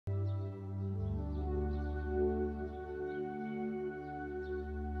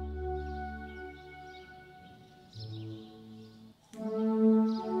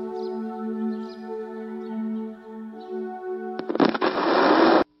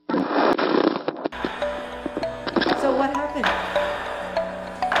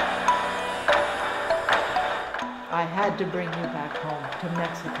to bring you back home to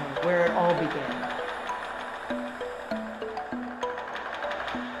Mexico, where it all began.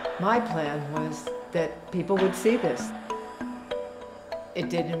 My plan was that people would see this.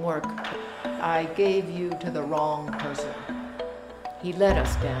 It didn't work. I gave you to the wrong person. He let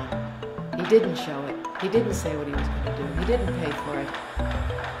us down. He didn't show it. He didn't say what he was going to do. He didn't pay for it.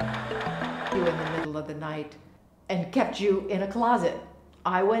 You in the middle of the night and kept you in a closet.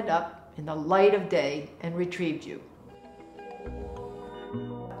 I went up in the light of day and retrieved you.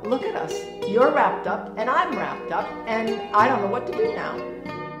 Look at us. You're wrapped up and I'm wrapped up and I don't know what to do now.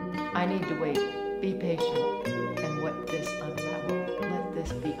 I need to wait. Be patient and let this unravel. Let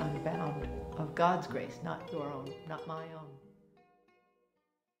this be unbound of God's grace, not your own, not my own.